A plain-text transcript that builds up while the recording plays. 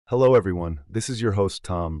Hello, everyone. This is your host,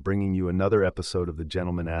 Tom, bringing you another episode of the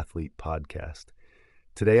Gentleman Athlete podcast.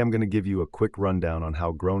 Today, I'm going to give you a quick rundown on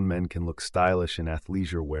how grown men can look stylish in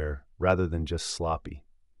athleisure wear rather than just sloppy.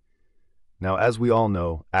 Now, as we all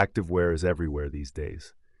know, activewear is everywhere these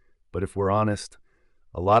days. But if we're honest,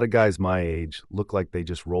 a lot of guys my age look like they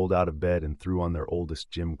just rolled out of bed and threw on their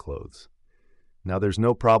oldest gym clothes. Now, there's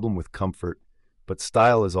no problem with comfort, but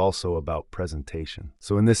style is also about presentation.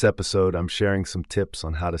 So in this episode, I'm sharing some tips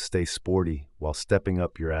on how to stay sporty while stepping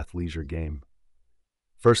up your athleisure game.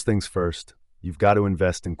 First things first, you've got to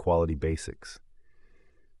invest in quality basics.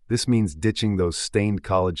 This means ditching those stained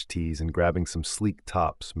college tees and grabbing some sleek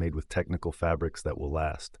tops made with technical fabrics that will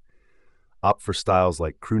last. Opt for styles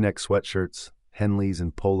like crewneck sweatshirts, Henleys,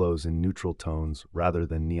 and polos in neutral tones rather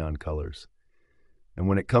than neon colors. And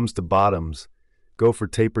when it comes to bottoms, go for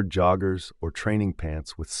tapered joggers or training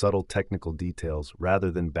pants with subtle technical details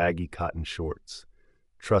rather than baggy cotton shorts.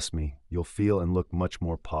 Trust me, you'll feel and look much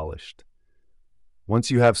more polished.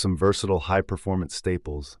 Once you have some versatile high-performance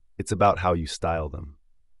staples, it's about how you style them.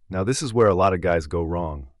 Now, this is where a lot of guys go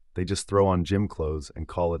wrong. They just throw on gym clothes and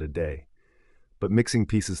call it a day. But mixing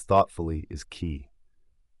pieces thoughtfully is key.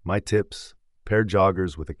 My tips: pair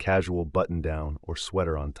joggers with a casual button-down or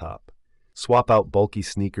sweater on top. Swap out bulky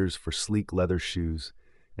sneakers for sleek leather shoes,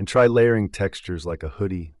 and try layering textures like a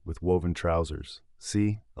hoodie with woven trousers.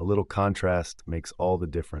 See, a little contrast makes all the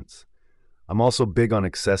difference. I'm also big on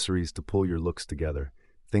accessories to pull your looks together.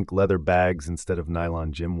 Think leather bags instead of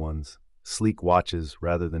nylon gym ones, sleek watches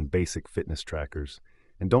rather than basic fitness trackers,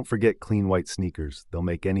 and don't forget clean white sneakers. They'll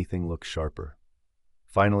make anything look sharper.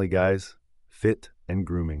 Finally, guys, fit and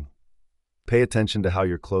grooming. Pay attention to how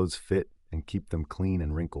your clothes fit and keep them clean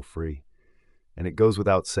and wrinkle-free. And it goes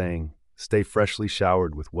without saying, stay freshly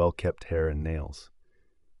showered with well-kept hair and nails.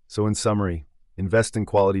 So in summary, invest in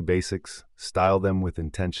quality basics, style them with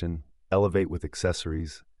intention, elevate with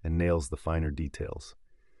accessories, and nails the finer details.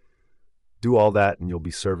 Do all that and you'll be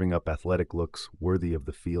serving up athletic looks worthy of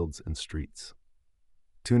the fields and streets.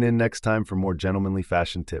 Tune in next time for more gentlemanly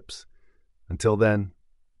fashion tips. Until then,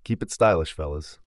 keep it stylish, fellas.